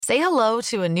Say hello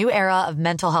to a new era of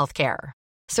mental health care.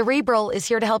 Cerebral is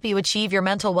here to help you achieve your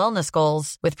mental wellness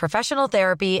goals with professional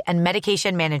therapy and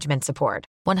medication management support.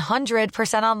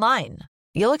 100% online.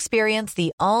 You'll experience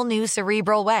the all-new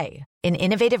Cerebral Way, an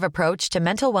innovative approach to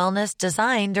mental wellness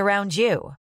designed around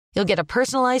you. You'll get a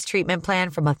personalized treatment plan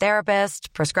from a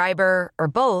therapist, prescriber, or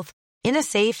both in a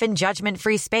safe and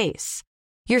judgment-free space.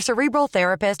 Your Cerebral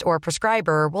therapist or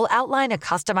prescriber will outline a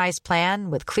customized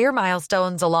plan with clear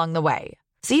milestones along the way,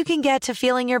 so you can get to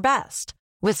feeling your best.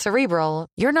 With Cerebral,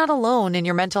 you're not alone in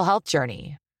your mental health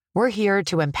journey. We're here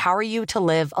to empower you to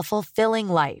live a fulfilling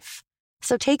life.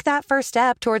 So take that first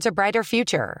step towards a brighter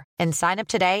future and sign up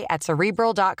today at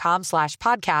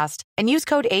Cerebral.com/podcast and use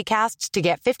code ACAST to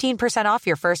get 15% off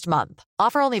your first month.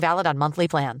 Offer only valid on monthly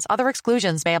plans. Other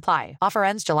exclusions may apply. Offer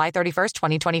ends July 31st,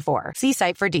 2024. See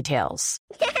site for details.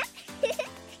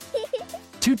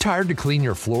 Too tired to clean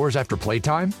your floors after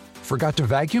playtime? Forgot to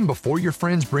vacuum before your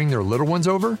friends bring their little ones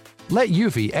over? Let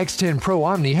Eufy X10 Pro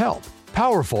Omni help.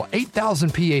 Powerful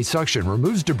 8,000 PA suction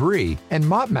removes debris, and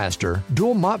MopMaster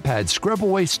dual mop pads scrub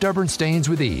away stubborn stains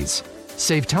with ease.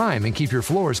 Save time and keep your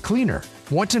floors cleaner.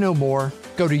 Want to know more?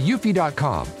 Go to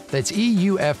eufy.com, that's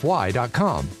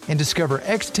EUFY.com, and discover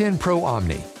X10 Pro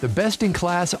Omni, the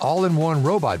best-in-class all-in-one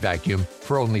robot vacuum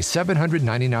for only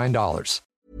 $799.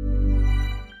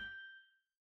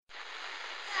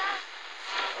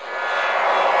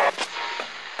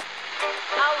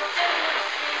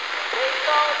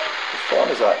 What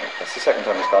is that? That's the second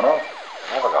time it's gone off.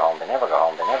 They never go home,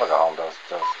 those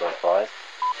boys.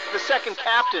 The second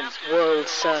captain's World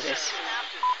Service.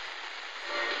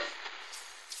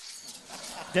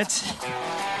 That's...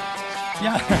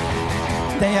 Yeah,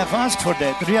 they have asked for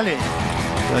that, really.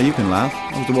 You can laugh.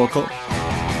 It was the World Cup.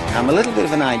 I'm a little bit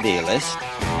of an idealist,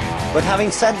 but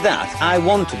having said that, I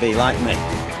want to be like me.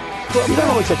 You don't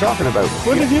know what you're talking about.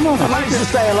 What did you know? I managed to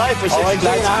stay alive for 16 hours.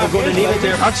 I'm going to leave it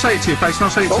there. I'd say it to your face, and I'll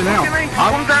say it to you now.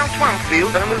 Come down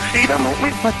Swanfield and we'll see them, won't we?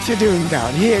 What you doing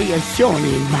down here, you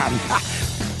shawny man?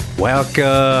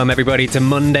 Welcome, everybody, to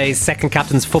Monday's Second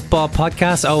Captain's Football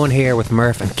Podcast. Owen here with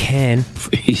Murph and Ken.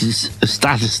 He's a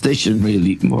statistician,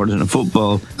 really, more than a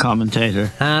football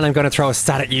commentator. And I'm going to throw a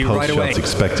stat at you right away. Post-shots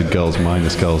expected goals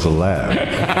minus goals allowed.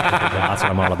 That's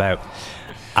what I'm all about.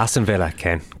 AstonZilla,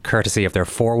 Ken, courtesy of their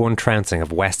 4-1 trouncing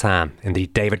of West Ham in the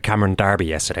David Cameron derby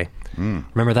yesterday.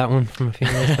 Remember that one from a few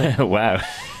years back? Wow.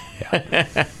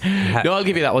 No, I'll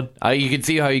give you that one. You can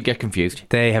see how you get confused.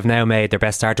 They have now made their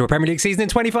best start to a Premier League season in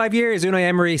 25 years. Unai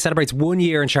Emery celebrates 1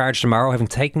 year in charge tomorrow, having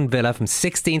taken Villa from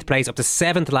 16th place up to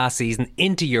 7th last season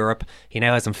into Europe. He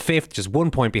now has them 5th, just 1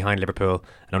 point behind Liverpool,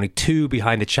 and only 2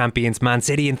 behind the champions Man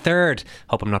City in 3rd.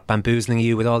 Hope I'm not bamboozling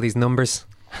you with all these numbers.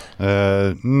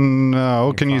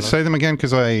 No, can you say them again?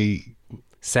 Because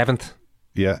 7th,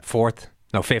 yeah, 4th,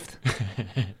 no 5th,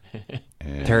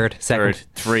 3rd, 2nd,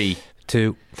 3,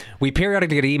 2. We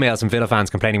periodically get emails from Villa fans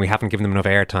complaining we haven't given them enough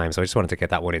airtime, so I just wanted to get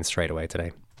that one in straight away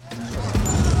today.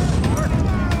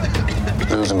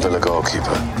 Blues and Villa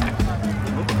goalkeeper.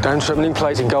 Dan Shrimling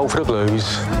plays in goal for the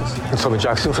Blues and Tommy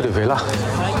Jackson for the Villa.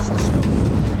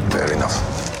 Fair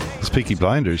enough. It's Peaky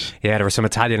Blinders. Yeah, there were some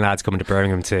Italian lads coming to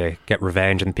Birmingham to get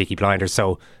revenge on the Peaky Blinders,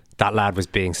 so that lad was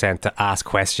being sent to ask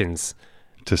questions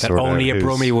that only a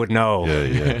Brummie would know.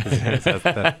 Yeah.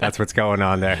 That's what's going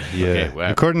on there. Yeah. Okay,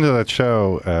 well. According to that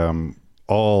show,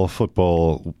 all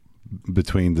football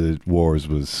between the wars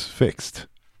was fixed.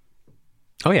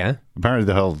 Oh yeah.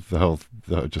 Apparently the whole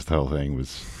thing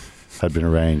had been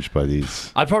arranged by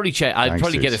these. I'd probably check. I'd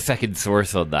probably gangsters. get a second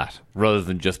source on that rather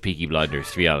than just Peaky Blinders.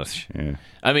 To be honest, Yeah.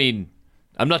 I mean,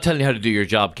 I'm not telling you how to do your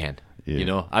job, Ken. Yeah. You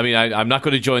know, I mean, I'm not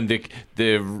going to join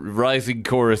the rising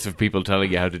chorus of people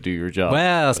telling you how to do your job.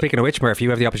 Well, speaking of which, Murph, you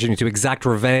have the opportunity to exact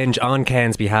revenge on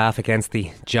Ken's behalf against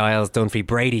the Giles Dunphy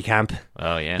Brady camp.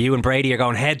 Oh yeah. You and Brady are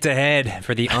going head to head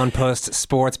for the On Post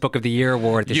Sports Book of the Year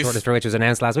award, the shortlist for which was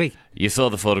announced last week. You saw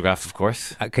the photograph, of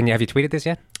course. Have you tweeted this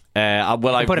yet?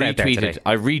 Well, I retweeted.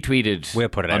 I retweeted. We'll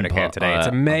put it out again today. It's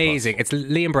amazing. It's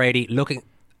Liam Brady looking.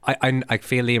 I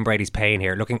feel Liam Brady's pain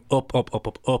here, looking up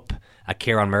at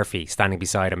Kieran Murphy standing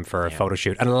beside him for a photo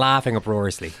shoot and laughing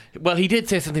uproariously. Well, he did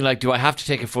say something like, "Do I have to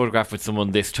take a photograph with someone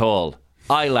this tall?"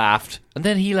 I laughed, and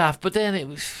then he laughed, but then it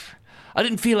was. I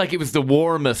didn't feel like it was the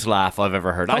warmest laugh I've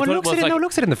ever heard. It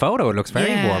looks it in the photo. It looks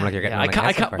very warm, like you're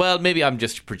getting. Well, maybe I'm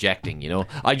just projecting. You know,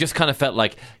 I just kind of felt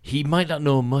like he might not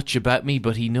know much about me,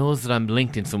 but he knows that I'm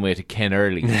linked in some way to Ken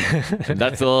Early. And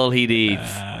that's all he needs.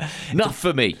 Not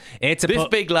for me. This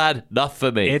big lad, not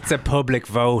for me. It's a public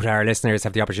vote. Our listeners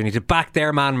have the opportunity to back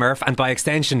their man Murph, and by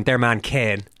extension, their man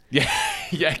Ken. Yeah.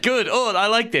 Yeah, good. Oh, I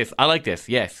like this.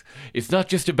 Yes. It's not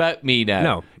just about me now.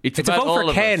 No. It's a about vote all for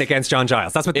of Ken us. against John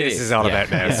Giles. That's what this is all about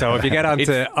now. Yeah. So if you get on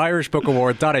to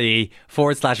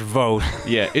irishbookaward.ie/vote.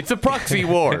 Yeah, it's a proxy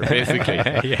war, basically.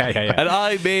 Yeah. And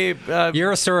I may...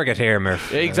 You're a surrogate here,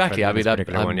 Murph. Exactly. I mean,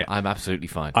 I'm absolutely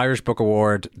fine.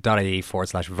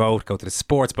 irishbookaward.ie/vote. Go to the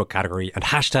sportsbook category and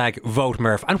hashtag vote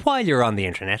Murph. And while you're on the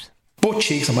internet... Butt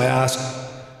cheeks on my ass.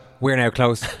 We're now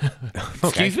close.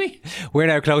 Excuse me? We're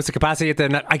now close to capacity at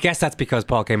the... I guess that's because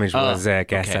Paul Kimmage was a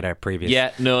guest at our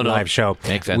previous live show.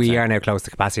 Makes sense. We are now close to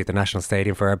capacity at the National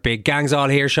Stadium for our big Gangs All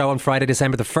Here show on Friday,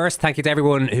 December the 1st. Thank you to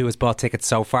everyone who has bought tickets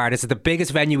so far. This is the biggest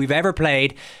venue we've ever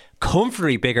played.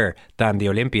 Comfortably bigger than the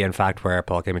Olympia, in fact, where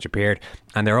Paul Kimmage appeared.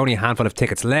 And there are only a handful of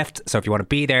tickets left. So if you want to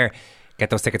be there, get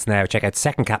those tickets now. Check out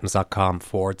secondcaptains.com/.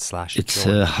 It's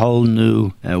a whole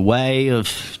new way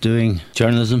of doing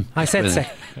journalism. I said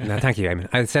no, thank you, Eamon.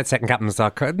 I said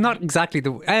secondcaptains.com. Not exactly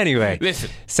the... Anyway.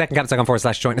 Listen.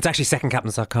 Secondcaptains.com/join. It's actually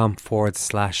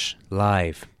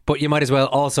secondcaptains.com/live. But you might as well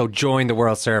also join the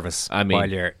World Service while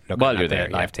you're looking at the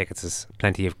live tickets. There's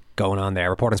plenty of going on there.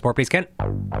 Report on sport, please, Ken.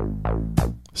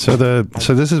 So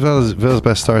this is Ville's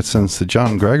best start since the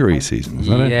John Gregory season,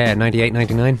 isn't it? Yeah, 98,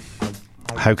 99.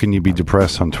 How can you be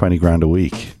depressed on 20 grand a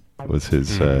week? Was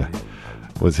his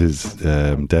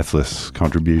deathless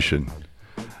contribution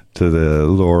to the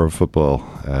lore of football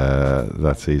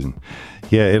that season.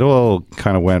 Yeah, it all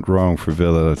kind of went wrong for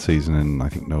Villa that season in, I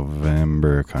think,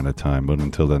 November kind of time. But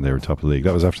until then, they were top of the league.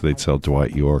 That was after they'd sold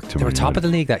Dwight York to They were top of the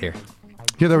league that year?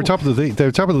 Yeah, they were top of the league. They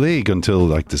were top of the league until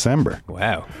like December.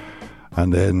 Wow.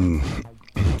 And then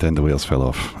the wheels fell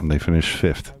off and they finished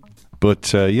fifth. But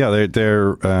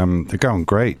they're going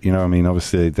great. You know, I mean,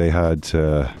 obviously they had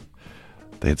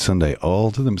Sunday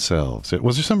all to themselves.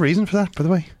 Was there some reason for that, by the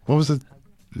way? What was it?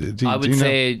 I would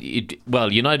say,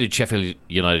 Sheffield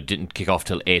United didn't kick off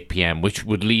till 8 p.m, which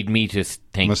would lead me to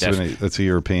think that's a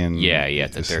European. Yeah.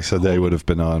 So they would have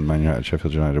been on. Man United,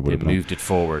 Sheffield United would have been moved it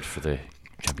forward for the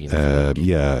Champions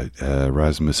League.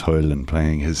 Rasmus Højlund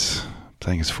playing his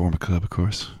former club, of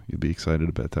course. You'd be excited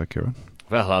about that, Kieran.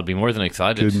 Well, I'll be more than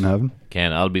excited. Couldn't have him.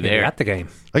 Ken, I'll be there. You're at the game.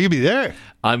 Oh, you'll be there?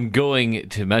 I'm going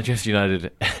to Manchester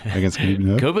United against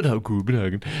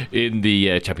Copenhagen in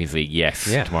the Champions League,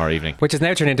 tomorrow evening. Which has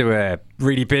now turned into a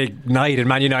really big night in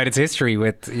Man United's history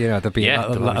with, there'll be a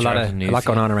lot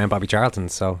going on around Bobby Charlton.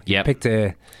 So you picked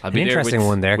an interesting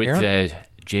one there, with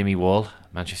Jamie Wall.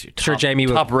 Manchester. Jamie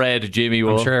will, top red Jamie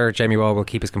Wall. I'm sure Jamie Wall will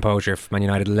keep his composure if Man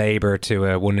United labour to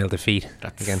a 1-0 defeat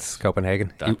against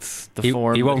Copenhagen. That's the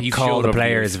form. He won't call the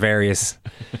players various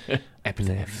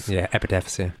epithets.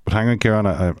 Epithets. Yeah. But hang on,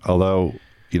 Kieran. Although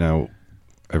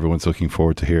everyone's looking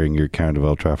forward to hearing your account of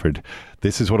Old Trafford,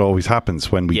 this is what always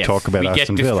happens when we talk about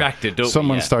Aston Villa.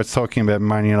 Someone starts talking about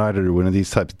Man United or one of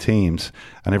these types of teams,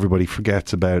 and everybody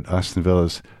forgets about Aston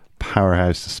Villa's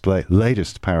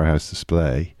latest powerhouse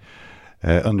display.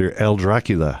 Under El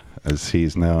Dracula, as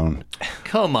he's known.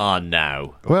 Come on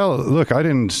now. Well, look, I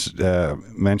didn't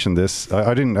mention this.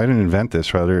 I didn't invent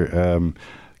this. Rather,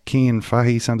 Cian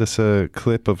Fahey sent us a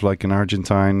clip of like an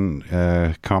Argentine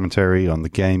commentary on the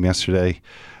game yesterday.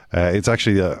 It's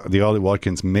actually the Ollie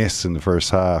Watkins miss in the first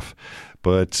half,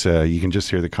 but you can just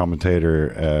hear the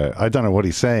commentator. I don't know what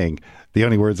he's saying. The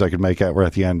only words I could make out were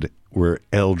at the end were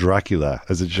El Dracula,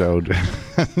 as it showed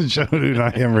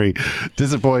Unai Emery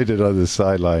disappointed on the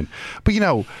sideline. But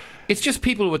it's just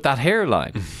people with that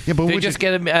hairline. Yeah, but they just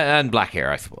get and black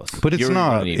hair, I suppose. But it's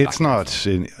not. It's not,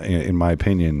 in my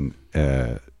opinion,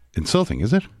 insulting,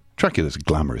 is it? Dracula's a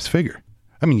glamorous figure.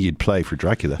 I mean, you'd play for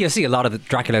Dracula. You'll see a lot of the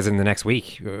Draculas in the next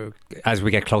week as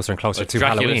we get closer and closer to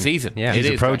Dracula Halloween season. Yeah, he's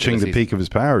approaching the peak of his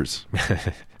powers,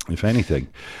 if anything.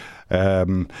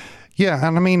 And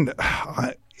I mean,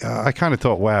 I kind of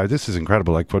thought, wow, this is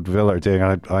incredible. Like what Villa are doing.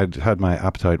 I'd had my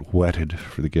appetite whetted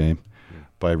for the game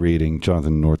by reading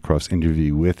Jonathan Northcroft's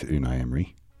interview with Unai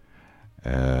Emery,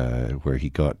 where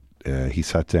he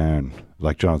sat down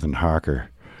like Jonathan Harker.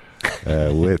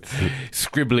 With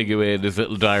scribbling away in his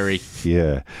little diary,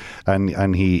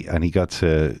 and he got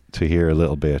to hear a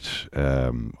little bit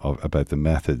about the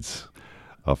methods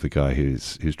of the guy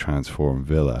who's transformed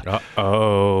Villa.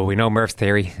 We know Murph's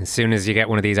theory. As soon as you get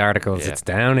one of these articles, it's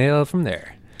downhill from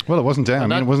there. Well, it wasn't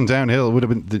down. It wasn't downhill. It would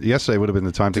have been yesterday. Would have been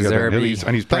the time to go downhill. He's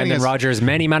playing Brendan Rodgers.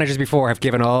 Many managers before have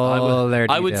given all their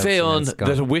details. I would say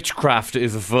that a witchcraft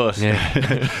is afoot. Yeah.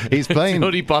 He's playing. It's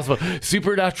only possible.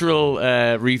 Supernatural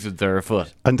reasons are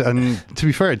afoot. And to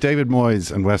be fair, David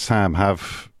Moyes and West Ham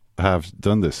have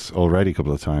done this already a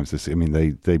couple of times. I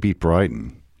mean, they beat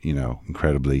Brighton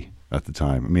incredibly at the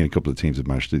time. I mean, a couple of teams have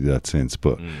managed to do that since,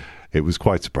 but it was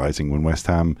quite surprising when West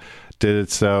Ham did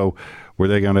it. So were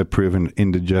they going to prove an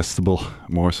indigestible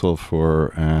morsel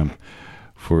for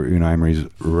Unai Emery's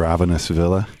ravenous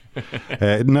Villa?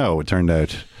 No, it turned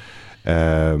out.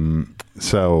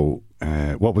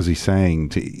 What was he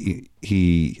saying?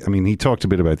 He talked a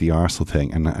bit about the Arsenal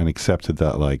thing and accepted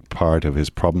that like part of his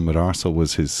problem with Arsenal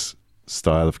was his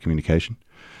style of communication.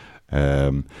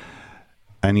 And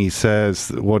he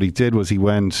says what he did was he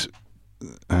went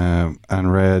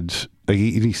and read.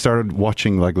 He started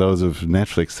watching like loads of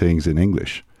Netflix things in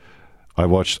English. I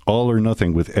watched All or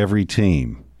Nothing with every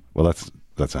team. Well,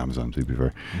 that's Amazon, to be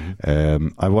fair.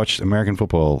 I watched American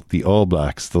football, the All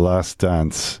Blacks, The Last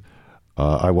Dance.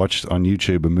 I watched on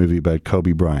YouTube a movie about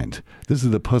Kobe Bryant. This is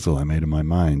the puzzle I made in my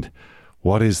mind.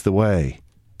 What is the way?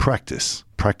 Practice,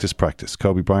 practice, practice.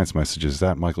 Kobe Bryant's message is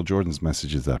that. Michael Jordan's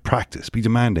message is that. Practice, be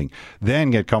demanding, then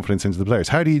get confidence into the players.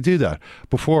 How do you do that?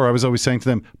 Before, I was always saying to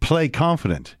them, play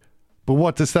confident. But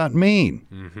what does that mean?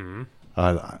 Mm-hmm.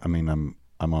 I'm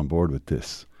on board with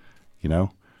this,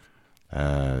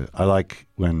 I like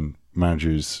when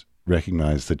managers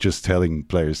recognize that just telling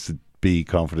players to be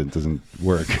confident doesn't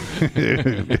work.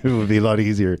 It would be a lot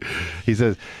easier. He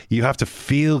says, you have to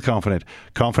feel confident.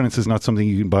 Confidence is not something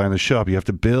you can buy in the shop. You have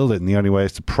to build it, and the only way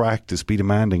is to practice, be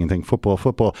demanding, and think football.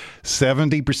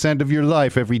 70% of your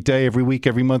life, every day, every week,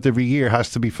 every month, every year has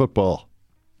to be football.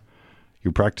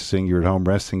 You're practicing, you're at home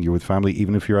resting, you're with family.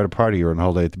 Even if you're at a party or on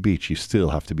holiday at the beach, you still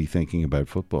have to be thinking about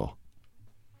football.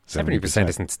 70%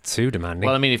 isn't too demanding.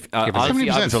 Well, I mean, if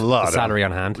 70% is a lot. Salary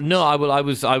on hand. No, I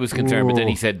was concerned, but then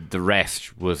he said the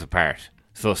rest was a part.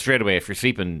 So straight away, if you're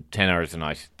sleeping 10 hours a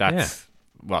night, that's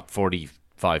 45%.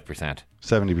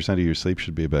 70% of your sleep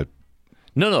should be about.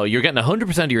 No, you're getting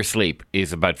 100% of your sleep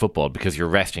is about football because you're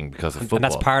resting because of football. And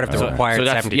that's part of the required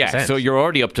 70%. Yeah, so you're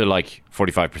already up to like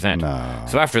 45%. No.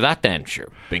 So after that, then sure,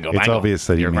 bingo, It's bango, obvious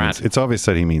that it's obvious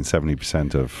that he means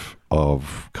 70%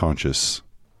 of conscious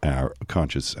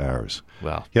hours.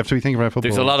 Well, you have to be thinking about football.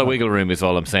 There's a lot of wiggle room, is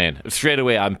all I'm saying. Straight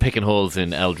away, I'm picking holes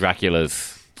in El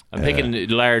Dracula's. I'm picking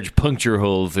large puncture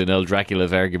holes in El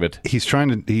Dracula's argument. He's trying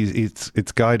to.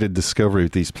 It's guided discovery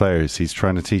with these players. He's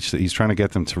trying to teach. He's trying to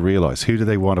get them to realize who do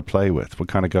they want to play with. What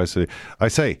kind of guys do they? I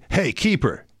say, hey,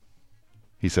 keeper.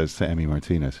 He says to Emi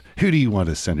Martinez, who do you want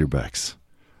as centre backs?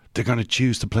 They're going to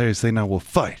choose the players they know will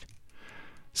fight.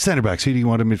 Centre backs, who do you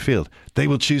want in midfield? They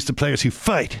will choose the players who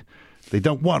fight. They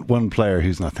don't want one player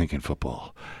who's not thinking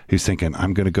football, who's thinking,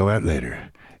 I'm going to go out later,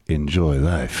 enjoy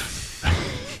life.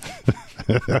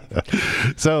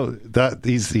 So that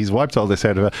he's wiped all this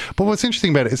out of it. But what's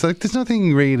interesting about it is like there's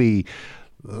nothing really.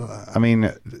 I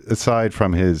mean, aside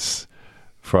from his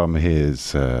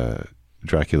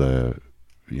Dracula,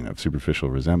 superficial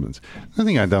resemblance,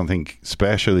 nothing I don't think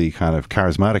especially kind of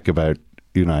charismatic about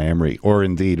Unai Emery, or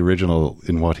indeed original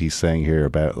in what he's saying here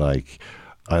about like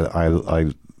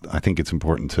I think it's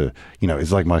important to,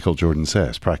 it's like Michael Jordan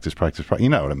says, practice, practice, practice. You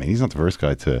know what I mean? He's not the first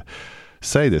guy to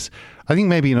say this. I think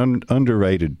maybe an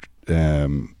underrated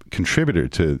contributor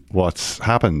to what's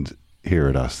happened here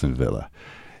at Aston Villa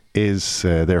is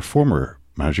their former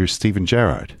manager, Steven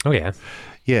Gerrard. Oh, yeah.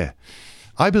 Yeah.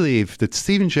 I believe that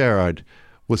Steven Gerrard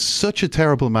was such a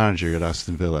terrible manager at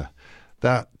Aston Villa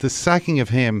that the sacking of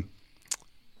him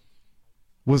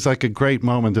was like a great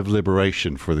moment of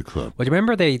liberation for the club. Well, do you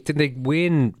remember did they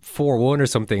win 4-1 or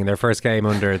something in their first game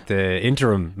under the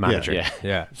interim manager?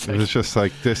 Yeah. It was just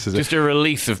like, this is just a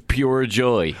release of pure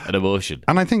joy and emotion.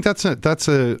 And I think that's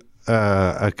an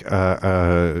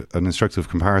instructive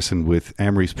comparison with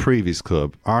Emery's previous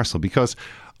club, Arsenal, because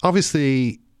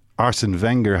obviously Arsene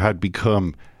Wenger had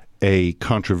become a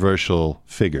controversial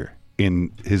figure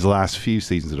in his last few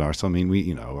seasons at Arsenal. I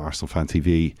mean, Arsenal Fan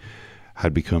TV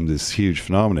had become this huge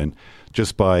phenomenon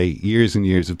just by years and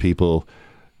years of people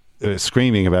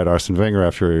screaming about Arsene Wenger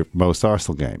after most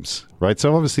Arsenal games, right?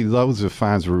 So obviously loads of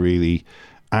fans were really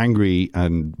angry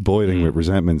and boiling with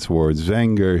resentment towards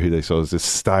Wenger, who they saw as this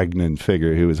stagnant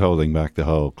figure who was holding back the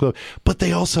whole club. But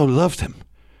they also loved him.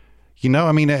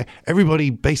 Everybody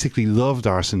basically loved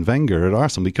Arsene Wenger at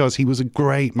Arsenal because he was a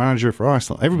great manager for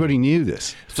Arsenal. Everybody knew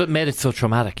this. So it made it so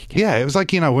traumatic. Yeah, it was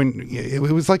like, when it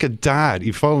was like a dad.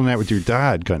 You've fallen out with your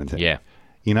dad kind of thing. Yeah.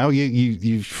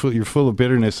 You're full of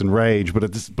bitterness and rage, but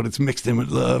it's mixed in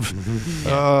with love.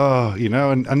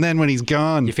 And then when he's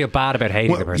gone, you feel bad about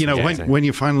hating the person. When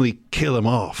you finally kill him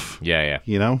off. Yeah.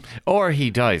 Or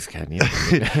he dies, can you?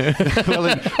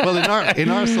 in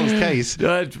Arsenal's case,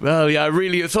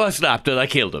 really. So I snapped and I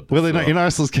killed him. Well, in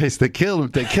Arsenal's case, they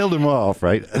killed him off,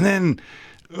 right? And then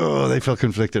they felt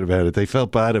conflicted about it. They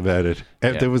felt bad about it.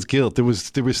 There was guilt. There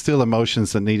were still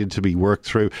emotions that needed to be worked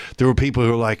through. There were people who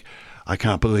were like, I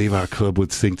can't believe our club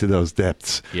would sink to those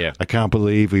depths. Yeah. I can't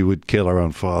believe we would kill our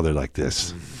own father like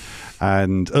this.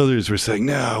 And others were saying,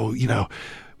 no,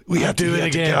 we had to do it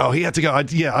again. He had to go. I'd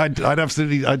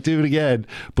do it again.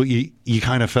 But you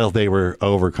kind of felt they were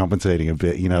overcompensating a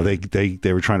bit.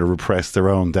 They were trying to repress their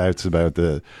own doubts about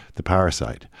the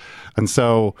parasite. And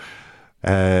so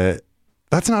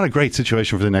that's not a great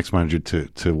situation for the next manager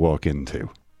to walk into.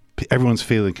 Everyone's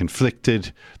feeling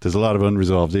conflicted. There's a lot of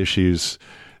unresolved issues.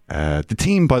 The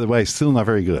team, by the way, is still not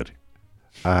very good.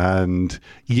 And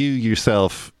you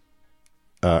yourself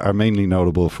are mainly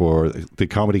notable for the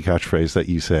comedy catchphrase that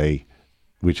you say,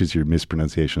 which is your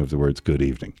mispronunciation of the words good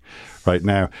evening. Right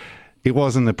now, it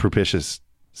wasn't a propitious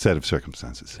set of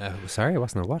circumstances. Sorry, it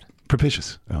wasn't a what?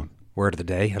 Propitious. Word of the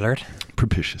day alert.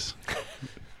 Propitious.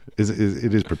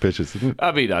 It is propitious, isn't it?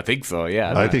 I mean, I think so,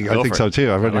 yeah. I think so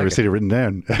too. I've never seen it written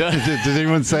down. Does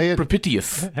anyone say it?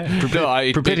 Propitious.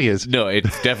 Propitious. No,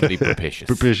 it's definitely propitious.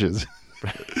 Propitious.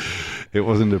 It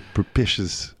wasn't a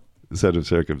propitious set of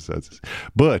circumstances.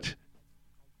 But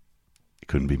it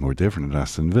couldn't be more different at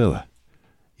Aston Villa.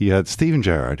 You had Steven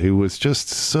Gerrard, who was just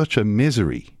such a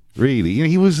misery, really.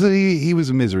 He was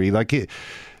a misery.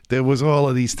 There was all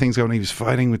of these things going on. He was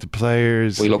fighting with the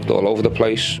players. We looked all over the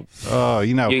place. Oh,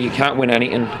 You can't win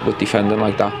anything with defending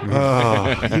like that.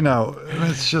 Oh,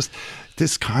 it's just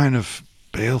this kind of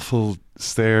baleful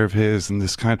stare of his, and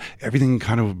this everything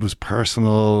kind of was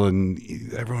personal, and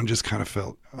everyone just kind of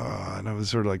felt, and I was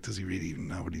sort of like, does he really even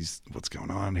know what's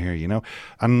going on here,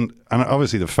 And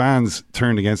obviously the fans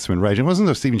turned against him in rage. It wasn't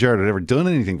that Steven Gerrard had ever done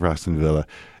anything for Aston Villa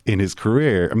in his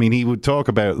career. I mean, he would talk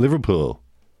about Liverpool,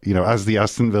 as the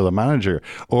Aston Villa manager,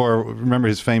 or remember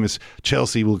his famous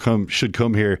Chelsea should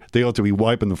come here. They ought to be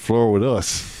wiping the floor with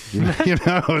us,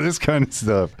 this kind of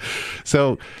stuff.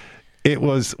 So it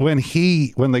was when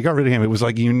they got rid of him, it was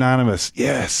like unanimous.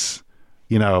 Yes,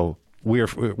 we're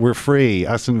free.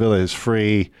 Aston Villa is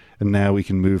free, and now we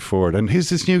can move forward. And who's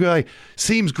this new guy?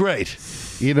 Seems great.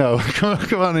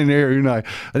 Come on in here, Unai.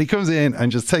 And he comes in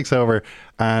and just takes over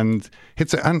and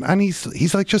hits it. And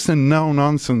he's like just a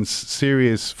no-nonsense,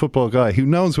 serious football guy who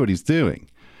knows what he's doing.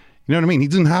 You know what I mean? He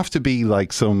doesn't have to be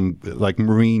like some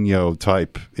Mourinho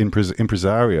type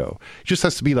impresario. He just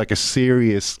has to be like a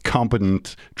serious,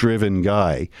 competent, driven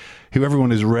guy who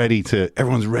everyone's ready to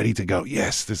go,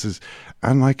 yes, this is,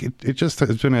 and it just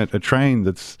has been a train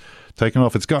that's taken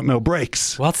off. It's got no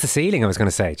brakes. What's the ceiling, I was going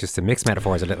to say, just to mix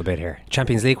metaphors a little bit here.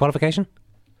 Champions League qualification?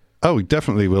 Oh,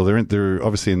 definitely will. They're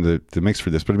obviously in the mix for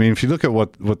this. But I mean, if you look at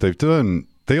what they've done,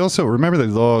 they also, remember they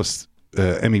lost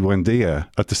Emi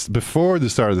Buendia before the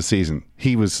start of the season.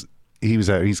 He was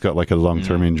out. He's got like a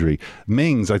long-term injury.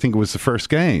 Mings, I think it was the first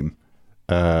game.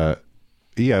 I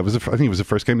think it was the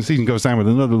first game of the season. Goes down with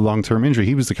another long-term injury.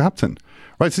 He was the captain,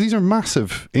 right? So these are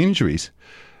massive injuries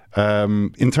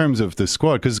in terms of the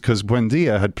squad, because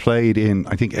Buendia had played in,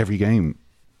 I think, every game.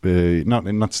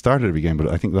 Not started every game, but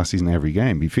I think last season every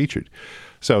game he featured.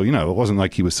 So it wasn't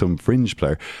like he was some fringe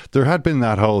player. There had been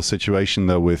that whole situation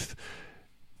though with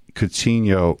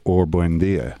Coutinho or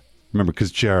Buendia. Remember,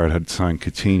 because Gerrard had signed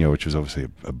Coutinho, which was obviously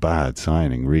a bad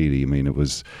signing, really. I mean, it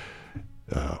was,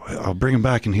 I'll bring him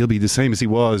back and he'll be the same as he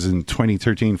was in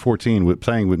 2013-14 with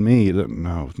playing with me.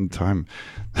 No, in time,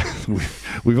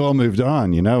 we've all moved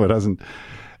on, it hasn't,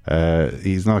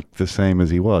 he's not the same as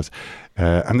he was.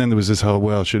 And then there was this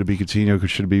whole, should it be Coutinho,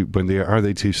 should it be Buendia? Are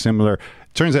they too similar?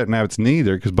 Turns out now it's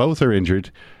neither, because both are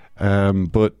injured.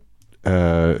 But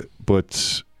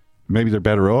maybe they're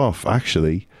better off,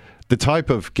 actually. The type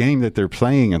of game that they're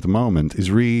playing at the moment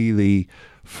is really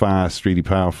fast, really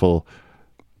powerful.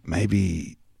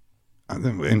 Maybe,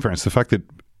 in fairness, the fact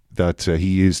that he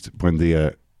used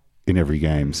Buendia in every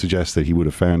game suggests that he would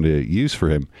have found a use for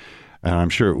him. And I'm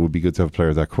sure it would be good to have a player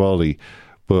of that quality.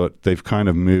 But they've kind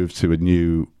of moved to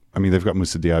they've got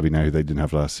Moussa Diaby now, who they didn't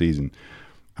have last season.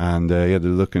 And they're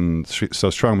looking so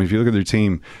strong. I mean, if you look at their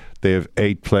team, they have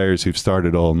 8 players who've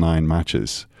started all 9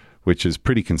 matches, which is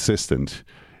pretty consistent.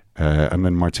 And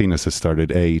then Martinez has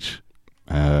started 8.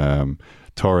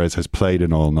 Torres has played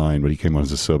in all 9, but he came on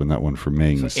as a sub in that one for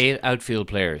Mings. So 8 outfield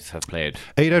players have played.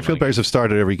 8 outfield players have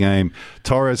started every game.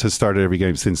 Torres has started every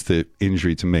game since the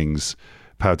injury to Mings,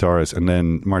 Pau Torres, and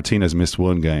then Martinez missed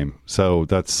 1 game. So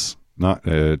that's not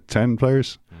 10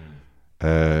 players.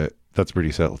 That's a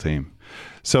pretty settled team.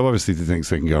 So obviously the things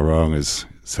that can go wrong is,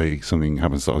 say, something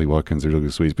happens to Ollie Watkins or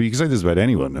Douglas Luiz. But you can say this about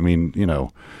anyone. I mean,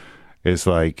 it's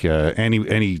like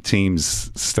any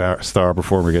team's star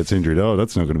performer gets injured. Oh,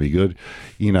 that's not going to be good.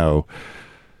 So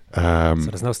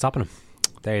there's no stopping him.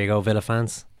 There you go, Villa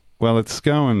fans. Well, it's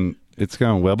going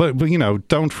well, but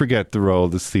don't forget the role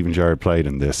that Steven Gerrard played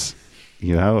in this.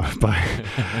 By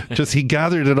just he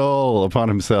gathered it all upon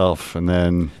himself, and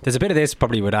then there's a bit of this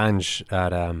probably with Ange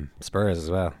at Spurs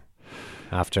as well.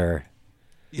 After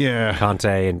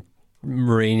Conte and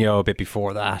Mourinho a bit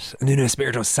before that, Nuno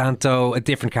Espirito Santo, a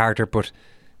different character, but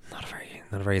not a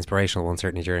very inspirational one,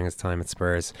 certainly during his time at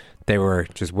Spurs. They were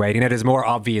just waiting. Now, there's more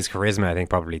obvious charisma, I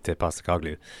think, probably to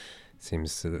Postecoglou.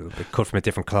 Seems a bit cut from a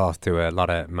different cloth to a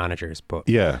lot of managers, but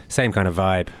same kind of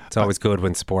vibe. It's always good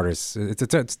when supporters. It's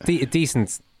a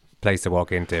decent place to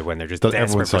walk into when they're just desperate.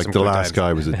 Everyone's for like some the good last times.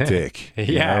 guy was a dick.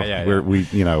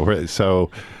 Yeah. So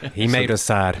he made us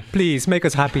sad. Please make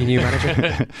us happy, new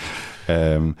manager.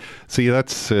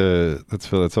 That's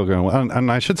all going well.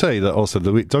 And I should say that also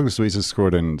Douglas Luiz has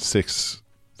scored in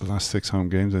the last 6 home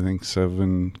games. I think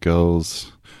 7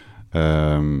 goals.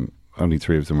 Only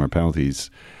 3 of them are penalties.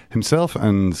 Himself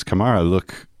and Kamara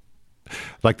look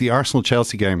like the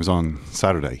Arsenal-Chelsea game was on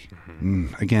Saturday.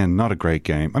 Again, not a great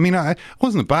game. I mean, it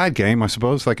wasn't a bad game, I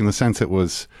suppose, like in the sense it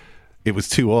was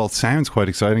 2-2. Sounds quite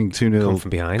exciting. 2-0. Come from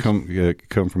behind.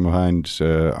 Come from behind.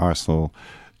 Arsenal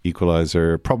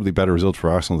equaliser. Probably better result for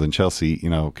Arsenal than Chelsea,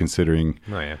 considering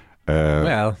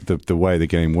the way the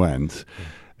game went.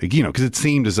 Because it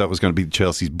seemed as though it was going to be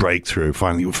Chelsea's breakthrough.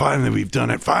 Finally, we've done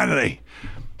it, finally.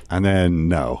 And then,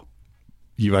 no.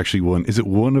 You actually won. Is it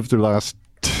one of the last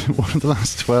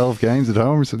 12 games at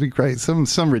home or something great?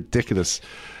 Some ridiculous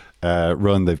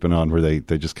run they've been on where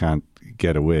they just can't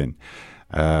get a win.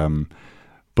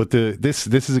 But this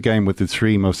is a game with the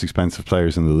 3 most expensive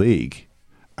players in the league,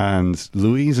 and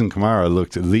Luiz and Kamara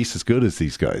looked at least as good as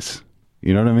these guys.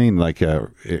 You know what I mean? Like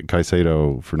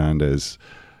Caicedo, Fernandes,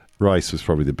 Rice was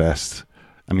probably the best.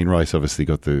 I mean, Rice obviously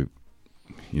got the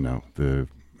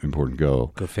important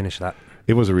goal. Good finish, that.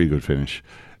 It was a really good finish.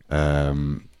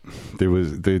 There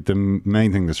was the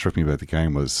main thing that struck me about the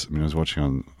game was, I was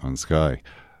watching on Sky,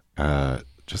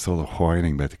 just all the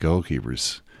whining about the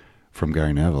goalkeepers from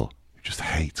Gary Neville, who just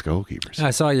hates goalkeepers.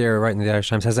 I saw you writing in the Irish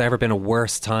Times. Has there ever been a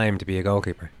worse time to be a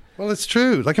goalkeeper? Well, it's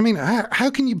true. How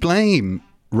can you blame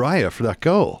Raya for that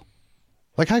goal?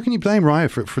 How can you blame Raya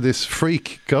for this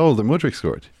freak goal that Mudryk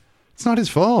scored? It's not his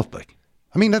fault.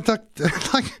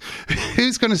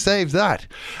 Who's going to save that?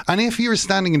 And if you're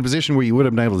standing in a position where you would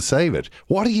have been able to save it,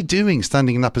 what are you doing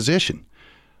standing in that position?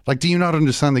 Do you not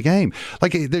understand the game?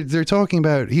 They're talking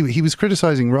about, he was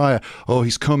criticising Raya. Oh,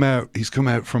 he's come out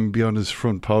from beyond his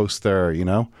front post there,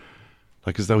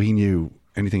 as though he knew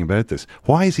anything about this.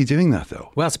 Why is he doing that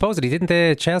though? Well, supposedly didn't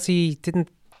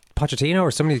Pochettino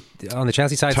or somebody on the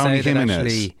Chelsea side Tony say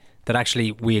Jimenez. that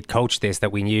actually we had coached this,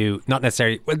 that we knew, not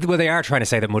necessarily, well, they are trying to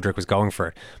say that Mudryk was going for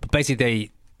it, but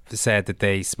basically they said that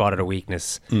they spotted a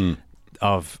weakness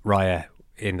of Raya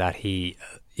in that he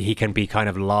can be kind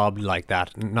of lobbed like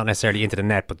that, not necessarily into the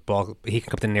net, but he can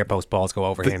come to the near post, balls go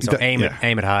over him, so aim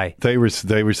it high. They were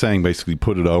saying basically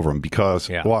put it over him because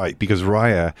why? Because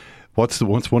Raya, what's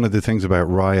one of the things about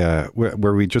Raya,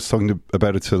 were we just talking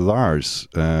about it to Lars?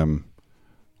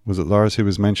 Was it Lars who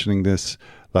was mentioning this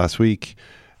last week?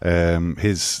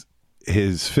 His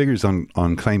figures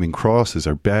on claiming crosses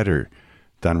are better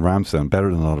than Ramsdale, better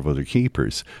than a lot of other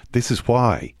keepers. This is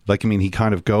why. He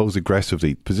kind of goes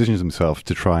aggressively, positions himself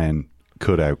to try and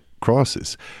cut out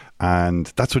crosses.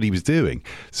 And that's what he was doing.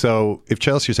 So if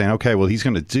Chelsea are saying, okay, well, he's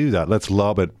going to do that, let's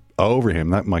lob it over him,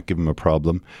 that might give him a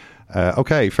problem.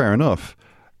 Okay, fair enough.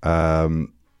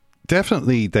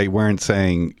 Definitely they weren't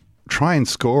saying try and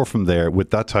score from there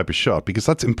with that type of shot, because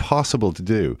that's impossible to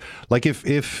do.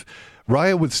 If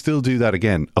Raya would still do that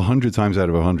again 100 times out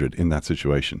of 100 in that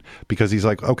situation, because he's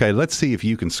like, okay, let's see if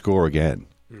you can score again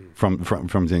from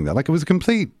doing that. It was a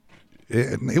complete,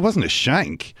 it wasn't a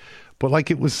shank,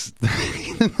 but it was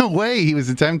no way he was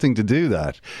attempting to do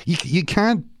that. You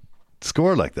can't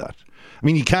score like that. I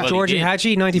mean, you can't. Georgie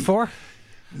Hadji, 94?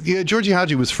 Yeah, Georgie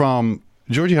Hadji was from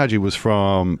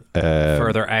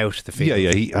further out the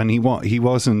field. He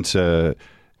wasn't.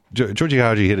 Georgie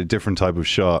Hadji hit a different type of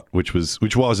shot, which was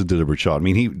a deliberate shot. I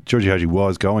mean, Georgie Hadji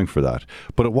was going for that,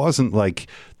 but it wasn't like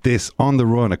this on the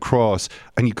run across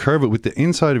and you curve it with the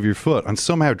inside of your foot and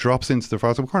somehow drops into the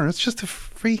far top corner. It's just a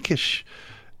freakish.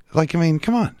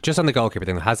 Come on. Just on the goalkeeper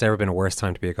thing, has there ever been a worse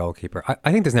time to be a goalkeeper?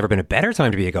 I think there's never been a better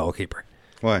time to be a goalkeeper.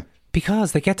 Why?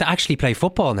 Because they get to actually play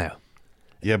football now.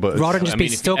 Yeah, but rather than just be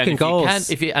stuck in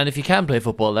goals. If you can play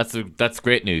football, that's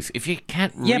great news. If you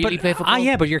can't really play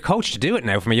football, but you're coached to do it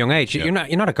now from a young age. Yeah.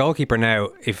 You're not a goalkeeper now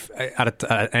if at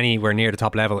anywhere near the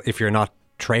top level if you're not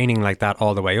training like that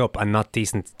all the way up and not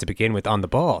decent to begin with on the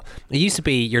ball. It used to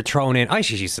be you're thrown in. I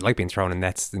actually used to like being thrown in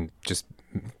nets and just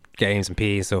games and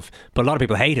PE and stuff, but a lot of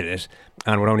people hated it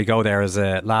and would only go there as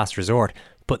a last resort.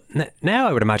 But now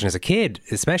I would imagine as a kid,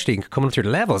 especially coming through the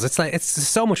levels, it's like it's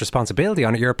so much responsibility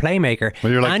on it. You're a playmaker,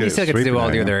 and you still get to do all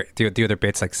the other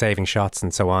bits like saving shots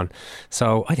and so on.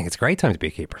 So I think it's a great time to be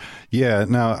a keeper. Yeah,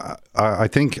 no, I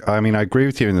think, I mean, I agree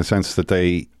with you in the sense that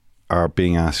they are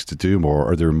being asked to do more,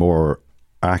 or they're more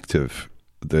active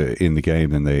in the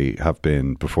game than they have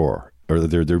been before, or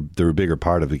they're a bigger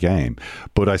part of the game.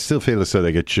 But I still feel as though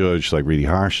they get judged like really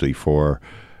harshly for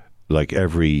like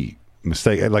every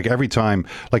mistake, like every time,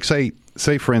 like say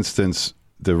for instance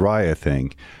the Raya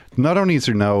thing. Not only is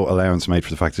there no allowance made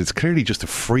for the fact that it's clearly just a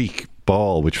freak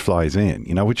ball which flies in,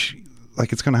 you know, which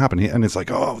like it's going to happen, and it's like,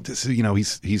 oh, this is, you know,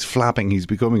 he's flapping, he's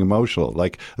becoming emotional,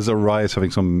 like as though Raya's having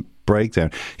some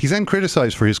breakdown. He's then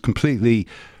criticised for his completely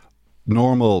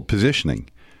normal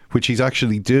positioning, which he's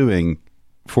actually doing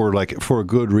for a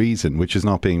good reason, which is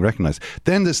not being recognised.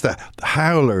 Then there's the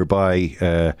howler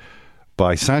by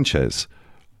Sanchez.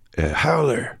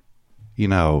 Howler, you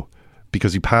know,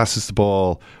 because he passes the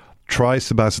ball, tries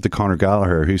to pass it to Conor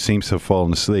Gallagher, who seems to have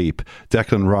fallen asleep.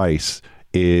 Declan Rice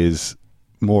is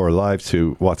more alive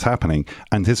to what's happening,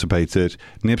 anticipates it,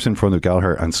 nips in front of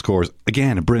Gallagher and scores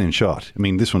again a brilliant shot. I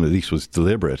mean, this one at least was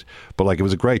deliberate, but like it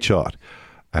was a great shot.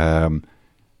 And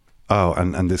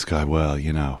this guy, well,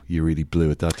 you know, you really blew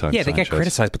it that time. Yeah, they get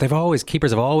criticised, but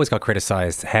keepers have always got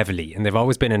criticised heavily, and they've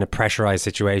always been in a pressurised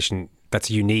situation that's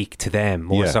unique to them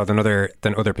more so than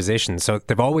other positions. So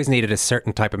they've always needed a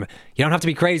certain type of. You don't have to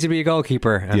be crazy to be a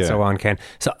goalkeeper and so on, Ken.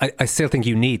 So I still think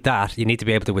you need that. You need to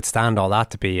be able to withstand all that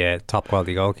to be a top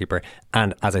quality goalkeeper.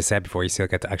 And as I said before, you still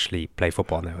get to actually play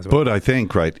football now as well. But I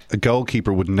think a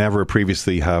goalkeeper would never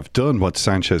previously have done what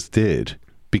Sanchez did,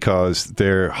 because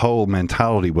their whole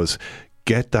mentality was,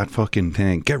 get that fucking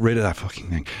thing, get rid of that fucking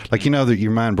thing. Like, you know, that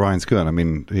your man Brian's good. I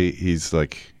mean, he's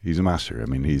a master. I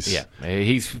mean, he's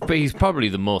probably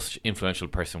the most influential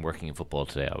person working in football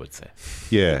today, I would say.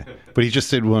 Yeah, but he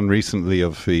just did one recently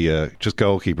of the just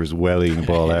goalkeepers welling the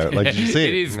ball out. Like, did you see it?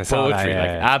 It is poetry,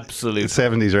 absolutely.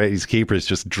 70s or 80s keepers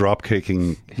just drop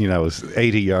kicking, you know,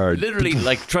 80 yards. Literally,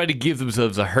 like trying to give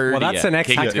themselves a hurdy. Well, that's the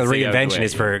next tactical reinvention,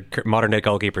 is for modern day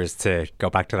goalkeepers to go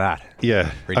back to that.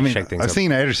 Yeah, really, I mean, I've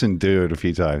seen Ederson do it a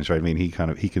few times, right? I mean, he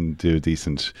can do a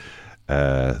decent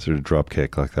sort of drop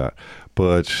kick like that.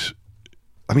 But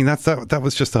I mean, that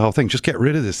was just the whole thing. Just get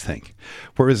rid of this thing.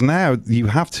 Whereas now you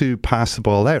have to pass the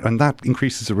ball out, and that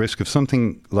increases the risk of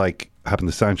something like happened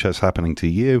to Sanchez happening to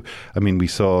you. I mean, we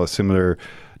saw a similar,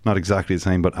 not exactly the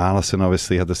same, but Alisson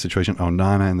obviously had the situation.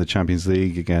 Onana in the Champions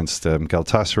League against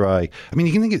Galatasaray. I mean,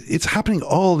 you can think it's happening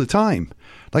all the time.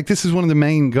 Like, this is one of the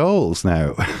main goals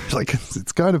now. Like,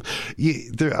 it's kind of.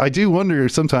 I do wonder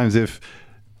sometimes if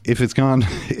it's gone,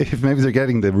 if maybe they're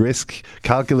getting the risk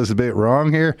calculus a bit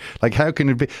wrong here. Like, how can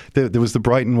it be? There was the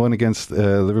Brighton one against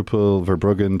Liverpool,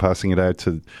 Verbruggen passing it out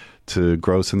to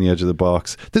Gross on the edge of the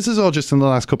box. This is all just in the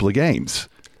last couple of games.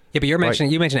 Yeah, but you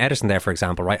mentioned Ederson there, for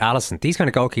example, right? Alisson. These kind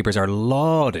of goalkeepers are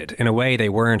lauded in a way they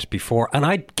weren't before, and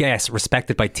I'd guess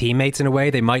respected by teammates in a way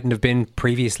they mightn't have been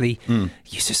previously.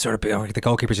 Used to sort of be, the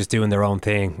goalkeepers just doing their own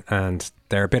thing, and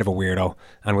they're a bit of a weirdo,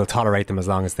 and we'll tolerate them as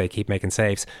long as they keep making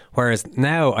saves. Whereas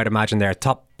now, I'd imagine they're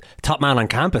top man on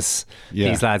campus. Yeah.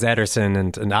 These lads, Ederson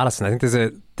and Alisson. I think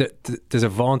there's a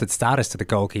vaunted status to the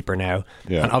goalkeeper now,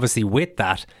 and obviously with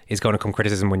that is going to come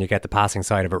criticism when you get the passing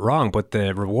side of it wrong. But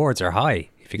the rewards are high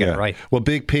if you get it right. Well,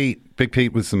 Big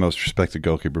Pete was the most respected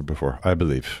goalkeeper before, I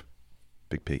believe.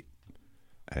 Big Pete.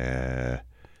 David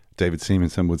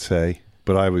Seamanson would say,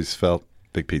 but I always felt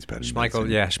Big Pete's better.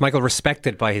 Schmeichel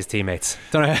respected by his teammates.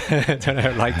 Don't know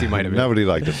how liked he might have been. Nobody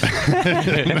liked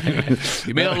him.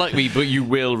 You may not like me, but you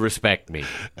will respect me.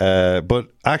 But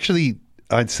actually,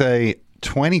 I'd say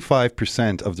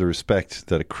 25% of the respect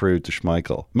that accrued to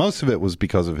Schmeichel, most of it was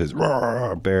because of his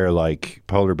polar bear-like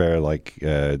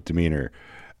demeanour,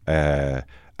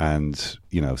 and,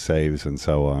 you know, saves and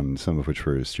so on, some of which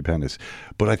were stupendous.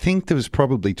 But I think there was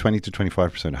probably 20 to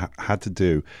 25% had to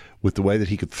do with the way that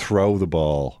he could throw the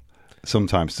ball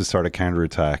sometimes to start a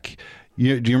counter-attack. Do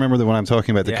you remember the one I'm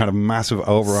talking about? The kind of massive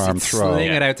overarm throw.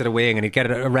 Sling it out to the wing and he'd get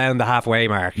it around the halfway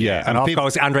mark. Yeah. And off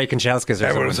goes Andrei Kanchelskis.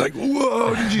 Everyone was like,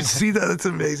 whoa, did you see that? That's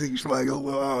amazing, Schmeichel.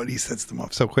 Whoa. And he sets them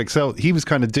up so quick. So he was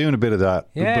kind of doing a bit of that.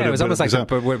 Yeah, it was almost like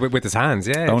with his hands.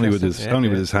 Yeah, only with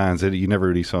his hands. You never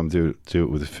really saw him do it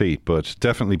with his feet. But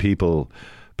definitely people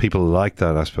like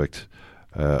that aspect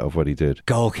of what he did.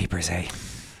 Goalkeepers, eh?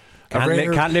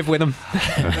 Can't live with them.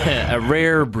 A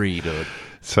rare breed.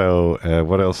 So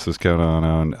what else was going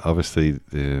on? Obviously,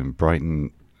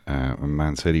 Brighton and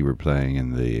Man City were playing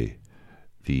in the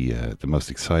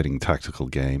most exciting tactical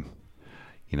game.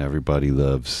 everybody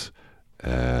loves.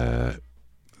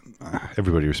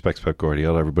 Everybody respects Pep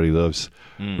Guardiola. Everybody loves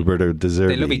Roberto De Zerbi.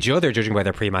 They love each other, judging by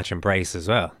their pre-match embrace as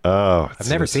well. Oh, I've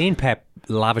never seen Pep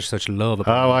lavish such love.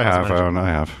 Upon I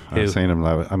have. I've seen him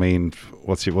lavish. I mean,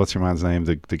 what's your man's name?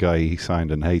 The guy he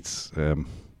signed and hates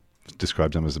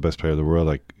described him as the best player in the world.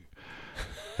 Like,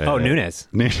 Nunes.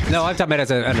 No, I'm talking about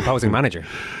as an opposing manager.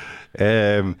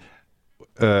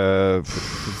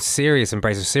 Serious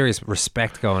embrace, serious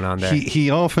respect going on there. He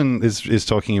often is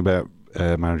talking about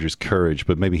manager's courage,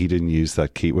 but maybe he didn't use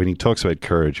that key. When he talks about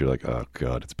courage, you're like, oh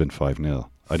God, it's been 5-0.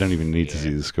 I don't even need to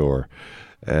see the score.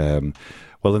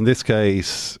 Well, in this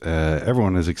case,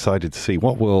 everyone is excited to see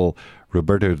what will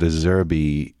Roberto De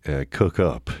Zerbi cook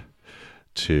up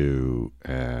to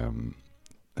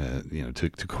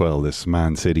quell this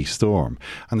Man City storm.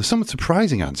 And the somewhat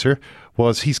surprising answer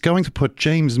was he's going to put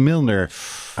James Milner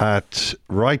at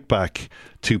right back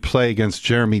to play against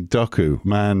Jeremy Doku,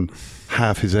 man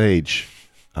half his age.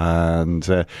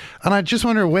 And I just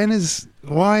wonder,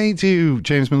 why do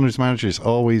James Milner's managers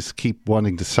always keep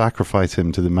wanting to sacrifice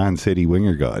him to the Man City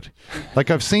winger god?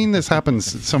 Like, I've seen this happen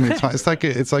so many times.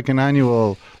 It's like an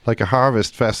annual, like a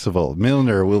harvest festival.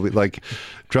 Milner will be like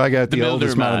drag out the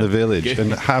oldest man in the village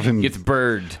and have him gets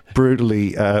burned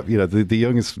brutally. The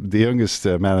youngest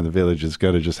man in the village is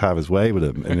going to just have his way with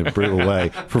him in a brutal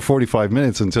way for 45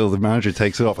 minutes until the manager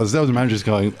takes it off, as though the manager's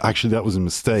going, actually, that was a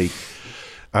mistake.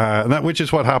 Which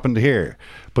is what happened here,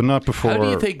 but not before. How do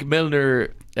you think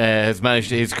Milner has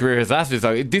managed his career has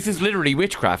lasted? This is literally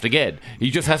witchcraft again. He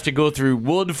just has to go through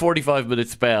one 45-minute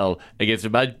spell against a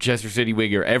Manchester City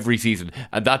winger every season,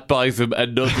 and that buys him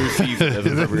another season as a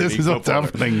Premier League This is what's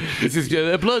happening. This is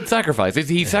a blood sacrifice.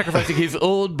 He's sacrificing his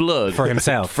own blood for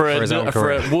himself for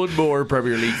one more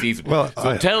Premier League season.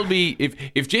 Tell me,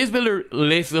 if James Milner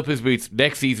laces up his boots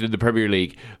next season in the Premier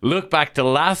League, look back to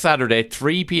last Saturday,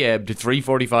 3 p.m. to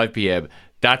 3:45 p.m.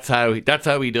 That's how he does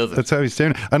it. That's how he's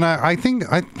doing it. And I think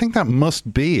that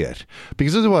must be it,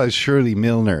 because otherwise, surely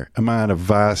Milner, a man of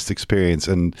vast experience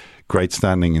and great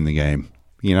standing in the game,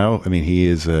 I mean,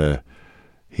 he's a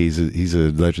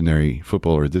legendary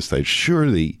footballer at this stage.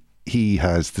 Surely he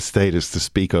has the status to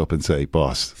speak up and say,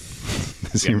 "Boss,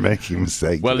 you're making a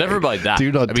mistake." Well, never mind that.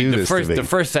 Do not do this to me. The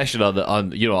first session of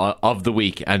the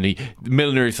week, and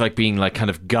Milner is like being like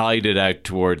kind of guided out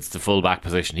towards the full-back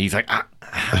position. He's like,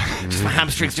 just my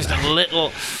hamstrings, just a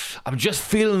little. I'm just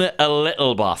feeling it a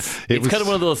little, boss. It's kind of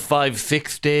one of those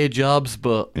 5-6 day jobs,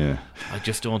 but I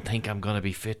just don't think I'm going to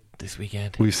be fit this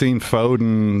weekend. We've seen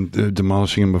Foden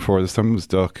demolishing him before. This time it was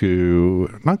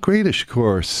Doku. Not Grealish, of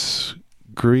course.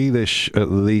 Grealish at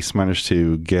least managed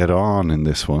to get on in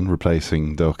this one,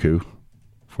 replacing Doku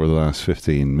for the last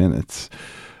 15 minutes.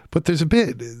 But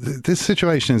this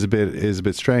situation is a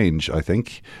bit strange, I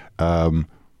think.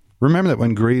 Remember that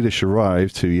when Grealish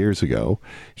arrived 2 years ago,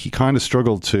 he kind of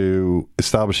struggled to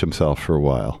establish himself for a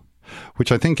while,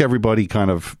 which I think everybody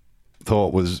kind of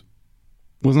thought was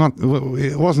not.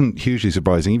 It wasn't hugely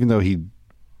surprising, even though he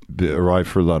arrived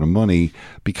for a lot of money,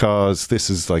 because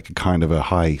this is like a kind of a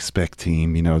high spec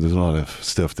team. There's a lot of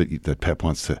stuff that Pep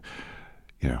wants to,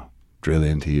 drill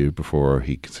into you before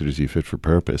he considers you fit for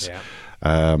purpose. Yeah.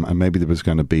 And maybe there was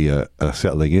going to be a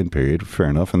settling in period, fair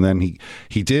enough. And then he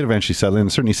did eventually settle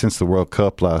in. Certainly since the World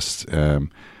Cup last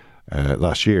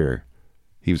year,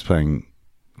 he was playing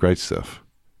great stuff.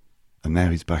 And now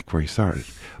he's back where he started.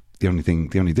 The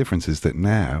only difference is that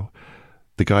now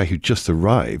the guy who just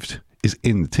arrived is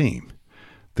in the team.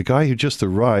 The guy who just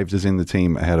arrived is in the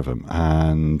team ahead of him.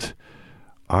 And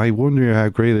I wonder how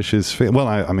Grealish is feeling. Well,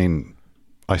 I mean,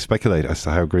 I speculate as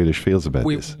to how Grealish feels about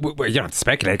this. You don't have to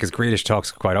speculate, because Grealish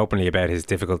talks quite openly about his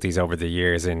difficulties over the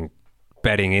years in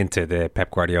betting into the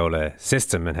Pep Guardiola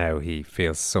system and how he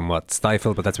feels somewhat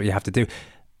stifled, but that's what you have to do.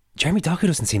 Jeremy Doku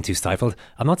doesn't seem too stifled.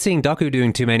 I'm not seeing Doku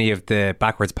doing too many of the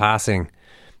backwards passing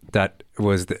that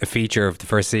was a feature of the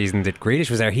first season that Grealish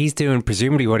was there. He's doing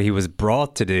presumably what he was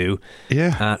brought to do.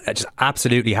 Yeah. Just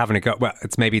absolutely having a go. Well,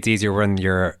 it's easier when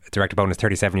your direct opponent is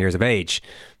 37 years of age.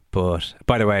 But,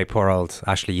 by the way, poor old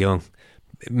Ashley Young,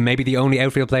 maybe the only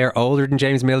outfield player older than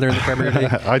James Milner in the Premier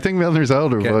League. I think Milner's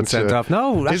older. Getting but sent off.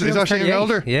 No, is Ashley Young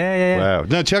older? Yeah. Wow.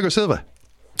 No, Thiago Silva.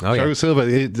 Oh, Thiago Silva,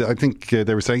 I think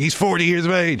they were saying he's 40 years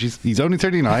of age. He's only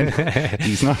 39.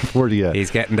 He's not 40 yet.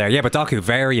 He's getting there. Yeah, but Doku,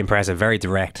 very impressive, very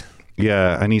direct.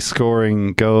 Yeah, and he's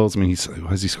scoring goals. I mean,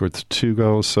 has he scored 2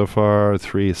 goals so far,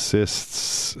 3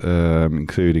 assists,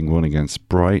 including one against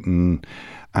Brighton.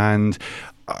 And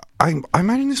I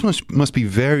imagine this must be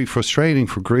very frustrating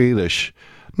for Grealish,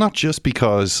 not just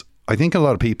because I think a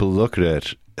lot of people look at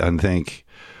it and think,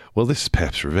 well, this is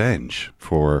Pep's revenge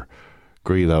for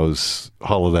Grealow's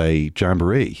holiday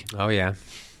jamboree. Oh, yeah.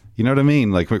 You know what I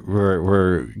mean? Like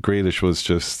where Grealish was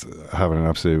just having an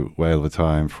absolute whale of a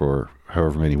time for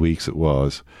however many weeks it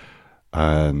was.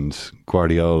 And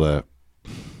Guardiola,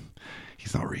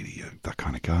 he's not really that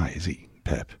kind of guy, is he,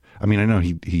 Pep? I mean, I know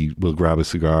he will grab a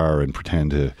cigar and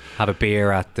pretend to... have a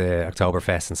beer at the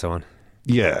Oktoberfest and so on.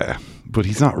 Yeah, but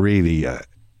he's not really a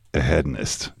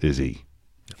hedonist, is he?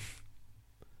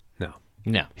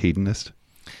 No. Hedonist?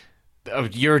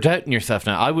 You're doubting yourself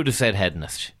now. I would have said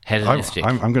hedonist. Hedonistic.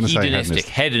 I'm going to say hedonist.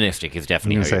 Hedonistic is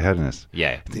definitely... I'm going to say hedonist.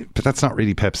 Yeah. But that's not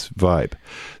really Pep's vibe.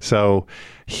 So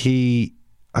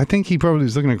I think he probably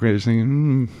was looking at Grealish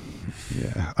thinking,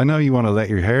 yeah, I know you want to let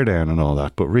your hair down and all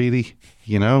that, but really,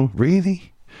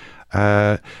 really?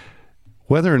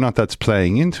 Whether or not that's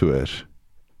playing into it,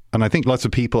 and I think lots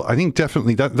of people, I think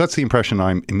definitely that's the impression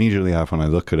I immediately have when I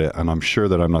look at it, and I'm sure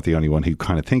that I'm not the only one who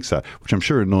kind of thinks that, which I'm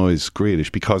sure annoys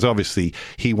Grealish, because obviously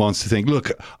he wants to think,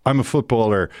 look, I'm a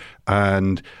footballer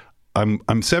and I'm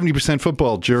 70%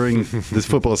 football during this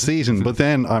football season, but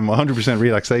then I'm 100%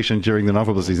 relaxation during the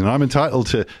non-football season. I'm entitled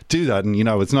to do that, and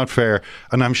it's not fair.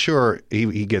 And I'm sure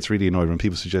he gets really annoyed when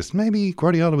people suggest maybe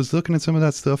Guardiola was looking at some of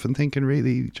that stuff and thinking,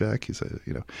 really, Jack,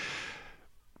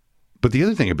 But the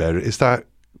other thing about it is that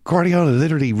Guardiola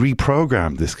literally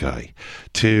reprogrammed this guy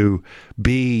to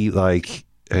be like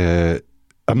a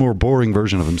more boring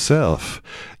version of himself,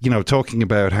 talking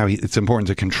about how it's important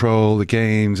to control the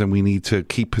games and we need to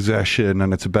keep possession,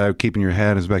 and it's about keeping your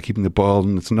head, it's about keeping the ball,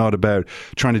 and it's not about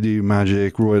trying to do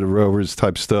magic, Roy the Rovers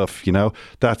type stuff,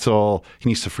 that's all. He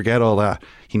needs to forget all that.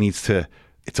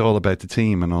 It's all about the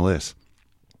team and all this.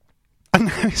 And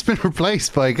now he's been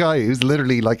replaced by a guy who's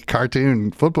literally like a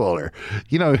cartoon footballer,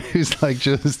 who's like,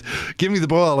 just give me the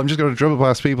ball, I'm just going to dribble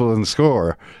past people and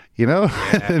score. Yeah.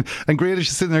 and Grealish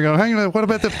is sitting there going, hang on, what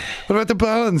about the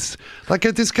balance? Like,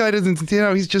 this guy doesn't,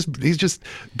 he's just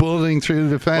bullying through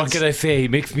the defence. What can I say? He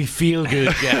makes me feel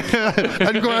good, Jack.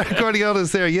 And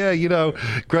Guardiola's there,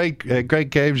 great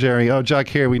game, Jeremy. Oh, Jack,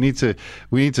 here, we need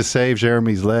to save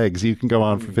Jeremy's legs. You can go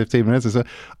on for 15 minutes or so.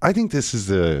 I think this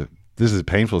is a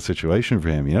painful situation for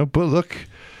him, but look,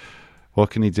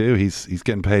 what can he do? He's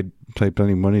getting paid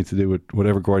plenty of money to do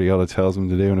whatever Guardiola tells him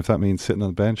to do, and if that means sitting on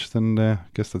the bench, then I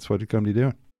guess that's what he's going to be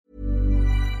doing.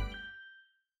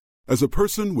 As a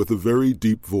person with a very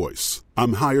deep voice,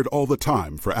 I'm hired all the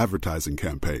time for advertising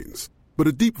campaigns. But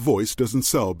a deep voice doesn't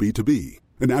sell B2B,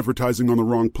 and advertising on the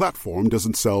wrong platform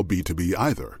doesn't sell B2B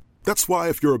either. That's why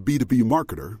if you're a B2B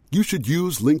marketer, you should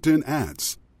use LinkedIn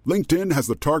ads. LinkedIn has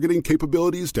the targeting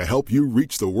capabilities to help you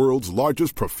reach the world's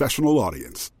largest professional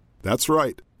audience. That's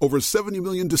right, over 70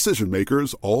 million decision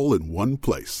makers all in one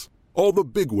place. All the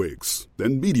big wigs,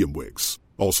 then medium wigs,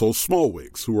 also small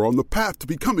wigs who are on the path to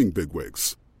becoming big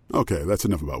wigs. Okay, that's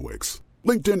enough about wigs.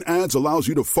 LinkedIn ads allows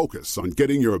you to focus on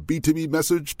getting your B2B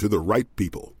message to the right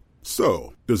people.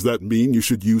 So, does that mean you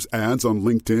should use ads on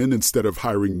LinkedIn instead of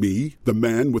hiring me, the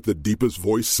man with the deepest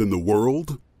voice in the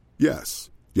world?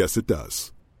 Yes. Yes, it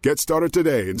does. Get started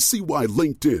today and see why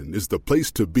LinkedIn is the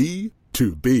place to be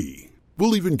to be.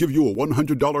 We'll even give you a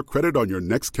 $100 credit on your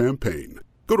next campaign.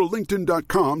 Go to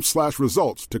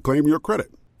linkedin.com/results to claim your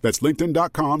credit. That's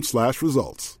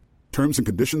linkedin.com/results. Terms and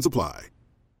conditions apply.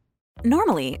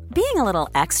 Normally, being a little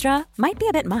extra might be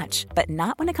a bit much, but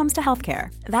not when it comes to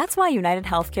healthcare. That's why United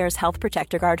Healthcare's Health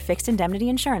Protector Guard fixed indemnity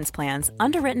insurance plans,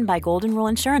 underwritten by Golden Rule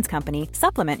Insurance Company,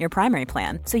 supplement your primary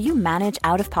plan so you manage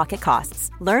out-of-pocket costs.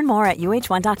 Learn more at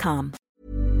uh1.com.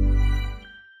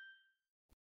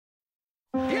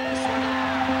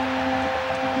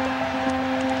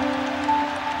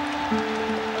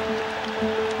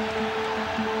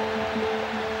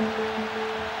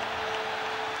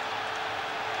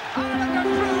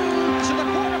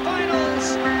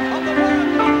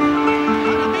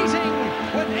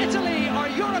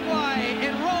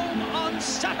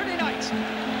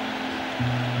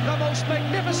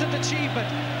 Magnificent achievement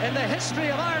in the history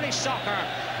of Irish soccer.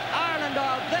 Ireland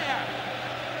are there.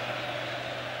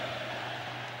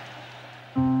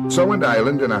 So I went to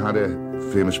Ireland and I had a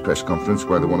famous press conference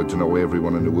where they wanted to know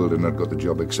everyone in the world had not got the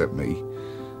job except me,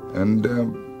 and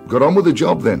got on with the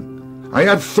job then. I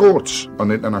had thoughts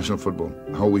on international football,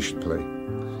 how we should play.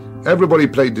 Everybody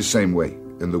played the same way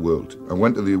in the world. I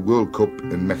went to the World Cup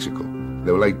in Mexico.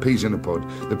 They were like peas in a pod.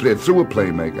 They played through a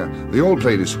playmaker. They all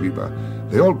played a sweeper.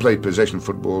 They all played possession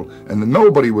football, and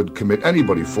nobody would commit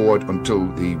anybody forward until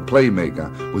the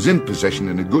playmaker was in possession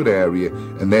in a good area,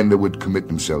 and then they would commit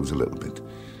themselves a little bit.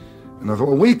 And I thought,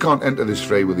 well, we can't enter this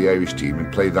fray with the Irish team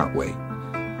and play that way,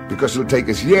 because it'll take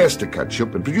us years to catch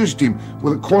up and produce a team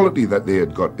with the quality that they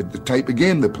had got at the type of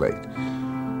game they played.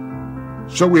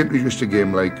 So we introduced a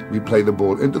game like we play the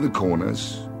ball into the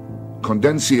corners,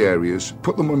 condense the areas,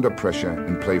 put them under pressure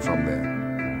and play from there.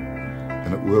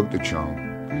 And it worked a charm.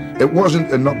 It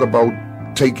wasn't a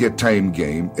knockabout, take your time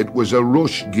game. It was a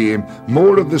rush game,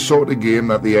 more of the sort of game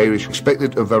that the Irish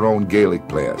expected of their own Gaelic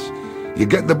players. You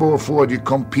get the ball forward, you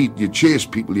compete, you chase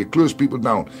people, you close people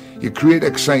down, you create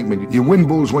excitement, you win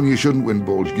balls when you shouldn't win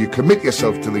balls, you commit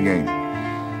yourself to the game.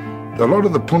 A lot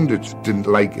of the pundits didn't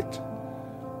like it,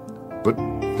 but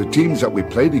the teams that we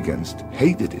played against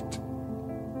hated it.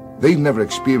 They'd never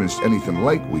experienced anything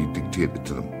like we dictated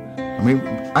to them. I mean,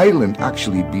 Ireland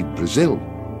actually beat Brazil.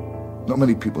 Not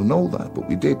many people know that, but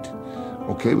we did.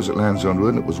 Okay, it was at Lands on Road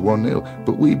and it was 1-0,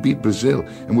 but we beat Brazil,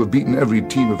 and we've beaten every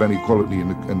team of any quality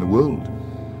in the world.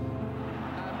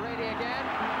 Brady again.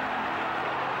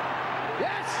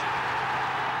 Yes!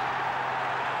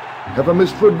 Have I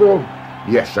missed football?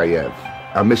 Yes, I have.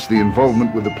 I miss the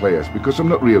involvement with the players, because I'm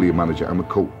not really a manager, I'm a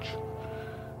coach.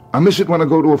 I miss it when I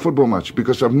go to a football match,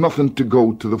 because I've nothing to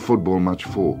go to the football match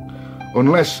for,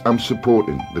 unless I'm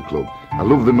supporting the club. I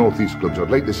love the North East clubs,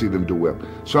 I'd like to see them do well,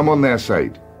 so I'm on their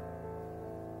side.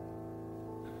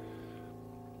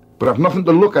 But I've nothing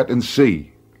to look at and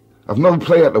see. I've no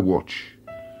player to watch.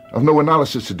 I've no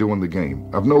analysis to do on the game.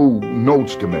 I've no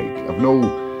notes to make. I've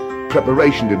no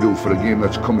preparation to do for a game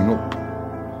that's coming up.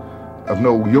 I've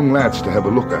no young lads to have a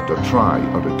look at, or try,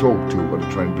 or to talk to, or to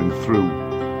try and bring through.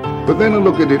 But then I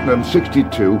look at it and I'm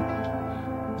 62.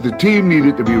 The team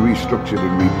needed to be restructured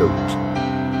and rebuilt.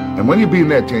 And when you've been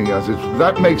there 10 years,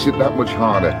 that makes it that much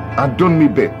harder. I'd done me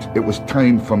bit. It was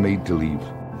time for me to leave.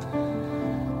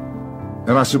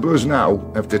 And I suppose now,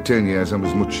 after 10 years, I'm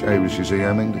as much Irish as I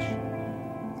am English.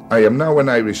 I am now an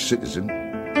Irish citizen,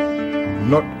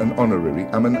 not an honorary.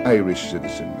 I'm an Irish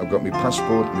citizen. I've got my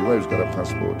passport, my wife's got a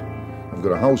passport. I've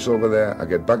got a house over there. I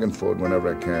get back and forth whenever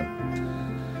I can.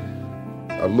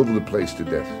 I love the place to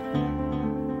death. Are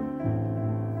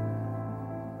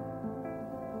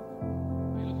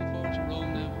you looking forward to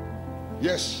Rome now?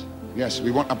 Yes,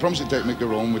 we want. I promise to take Mick to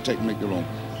Rome. We'll take Mick to Rome.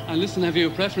 And listen, have you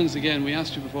a preference again? We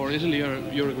asked you before, Italy or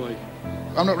Uruguay?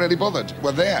 I'm not really bothered.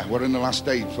 We're there. We're in the last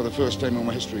eight for the first time in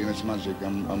my history, and it's magic.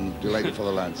 I'm delighted for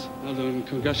the lads. Well done.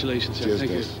 Congratulations, sir. Cheers,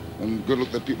 Thank you. And good luck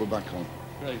to the people back home.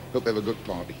 Right. Hope they have a good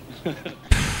party.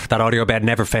 That audio bed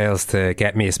never fails to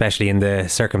get me, especially in the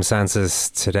circumstances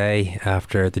today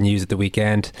after the news at the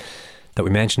weekend that we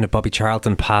mentioned of Bobby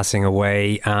Charlton passing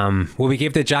away. Will we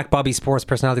give the Jack Bobby Sports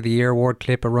Personality of the Year award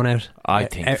clip a run out? I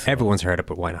think so. Everyone's heard it,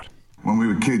 but why not? When we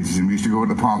were kids and we used to go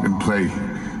to the park and play,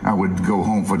 I would go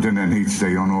home for dinner and he'd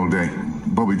stay on all day.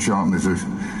 Bobby Charlton is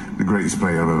the greatest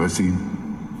player I've ever seen.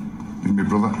 He's my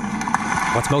brother.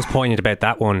 What's most poignant about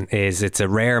that one is it's a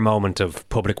rare moment of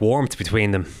public warmth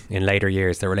between them in later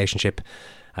years. Their relationship,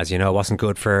 as you know, wasn't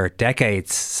good for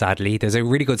decades, sadly. There's a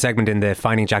really good segment in the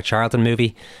Finding Jack Charlton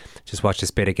movie. Just watched this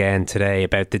bit again today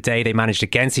about the day they managed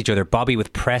against each other. Bobby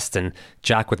with Preston,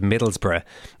 Jack with Middlesbrough.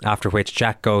 After which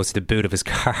Jack goes to the boot of his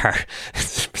car.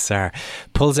 It's bizarre.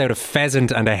 Pulls out a pheasant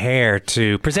and a hare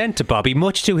to present to Bobby,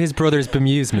 much to his brother's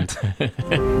bemusement.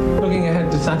 Looking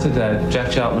ahead to Saturday,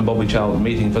 Jack Charlton and Bobby Charlton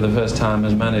meeting for the first time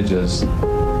as managers.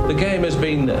 The game has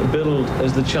been billed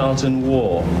as the Charlton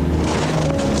War.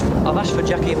 I've asked for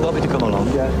Jackie and Bobby to come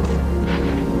along. Yeah.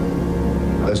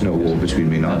 There's no war between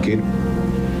me and our kid.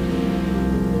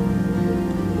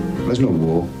 There's no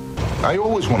war. I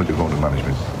always wanted to go into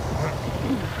management.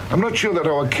 I'm not sure that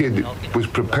our kid was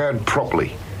prepared properly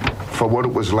for what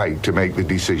it was like to make the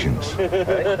decisions. No.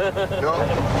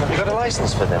 You got a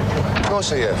license for them? Of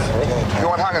course I have.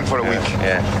 Go on hanging for a week.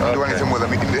 Yeah. Don't do anything with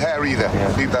them. The hair either.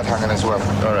 Yeah. Leave that hanging as well.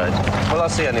 All right. Well, I'll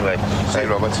see you anyway. See you,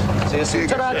 Robert. See you soon.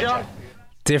 Ta-ra, John.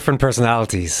 Different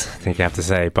personalities, I think you have to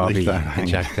say. Bobby and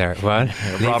Jack there. What?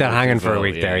 Leave that hanging for a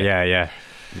week there. Yeah.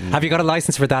 Have you got a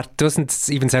license for that? Doesn't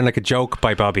even sound like a joke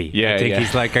by Bobby. Yeah, I think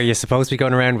he's like, are you supposed to be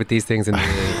going around with these things in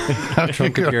the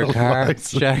trunk of your car,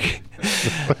 Jack?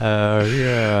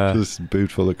 Yeah. Just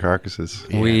boot full of carcasses.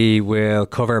 We will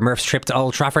cover Murph's trip to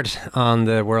Old Trafford on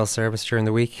the World Service during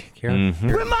the week, Kieran.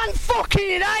 We're man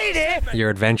fucking 80! Your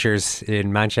adventures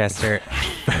in Manchester.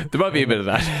 There might be a bit of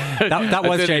that. That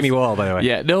was Jamie Wall, by the way.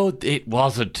 Yeah, no, it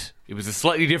wasn't. It was a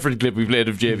slightly different clip we played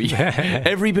of Jamie.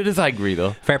 Every bit as angry,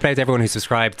 though. Fair play to everyone who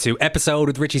subscribed to Episode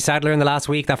with Richie Sadler in the last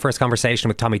week. That first conversation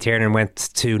with Tommy Tiernan went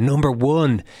to number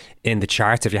 1 in the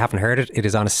charts. If you haven't heard it, it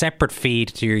is on a separate feed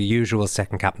to your usual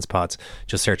Second Captain's Pods.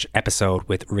 Just search Episode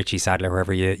with Richie Sadler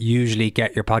wherever you usually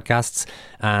get your podcasts.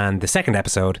 And the second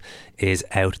episode is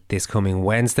out this coming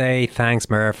Wednesday. Thanks,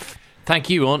 Murph. Thank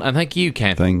you, Owen, and thank you,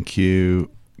 Ken. Thank you,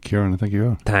 Kieran, I think you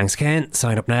are. Thanks, Ken.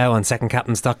 Sign up now on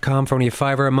secondcaptains.com for only a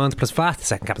 $5 a month plus VAT. The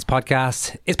Second Captains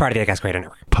podcast is part of the Acast Creator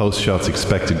Network. Post shots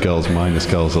expected goals minus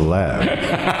goals allowed.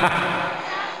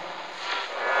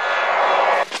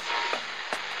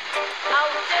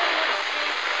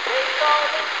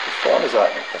 What is that?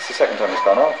 That's the second time it's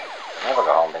gone off. They never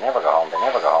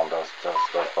go home, those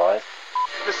boys.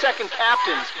 The Second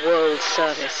Captains World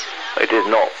Service. It is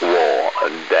not war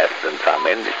and death and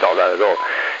famine. It's not that at all.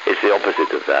 It's the opposite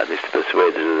of that. It's to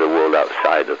persuade us of the world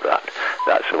outside of that.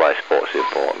 That's why sport's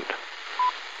important.